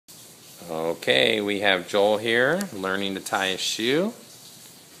Okay, we have Joel here learning to tie a shoe.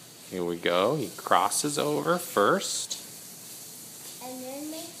 Here we go. He crosses over first. And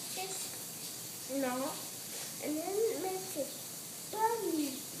then makes this knot. And then makes this bunny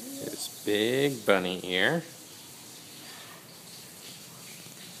ear. This big bunny ear.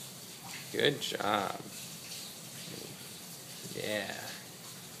 Good job. Yeah.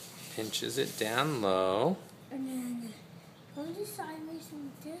 Pinches it down low. And then goes the sideways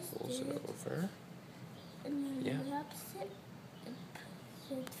and this. Pulls it over. And then Yeah. wraps it and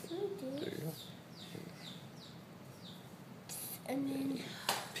puts it through There this. you go. And then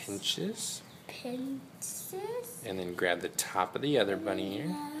Pinches. pinches. And then grab the top of the other bunny ear.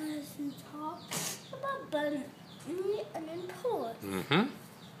 And top of a bunny and then pull it. Mm-hmm.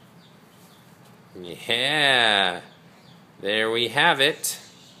 Yeah. There we have it.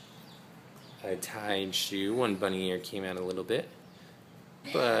 A tied shoe. One bunny ear came out a little bit,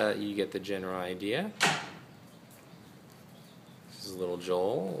 but you get the general idea. This is little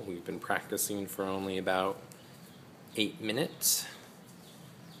Joel. We've been practicing for only about 8 minutes.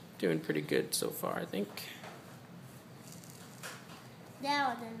 Doing pretty good so far, I think.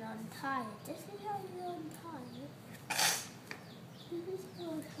 Now then untie it. This is how you untie it. This is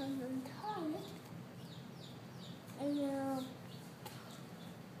how you untie it. And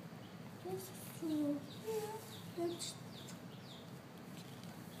just through here. Let's,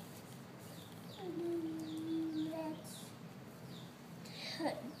 and then let's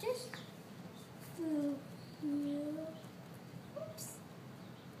cut this through here. Oops.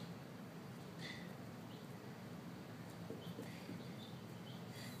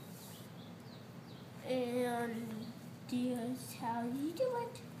 And here's how you do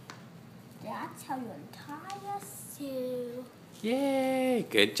it. That's how you untie a shoe. Yay!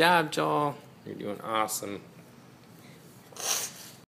 Good job, Joel. You're doing awesome.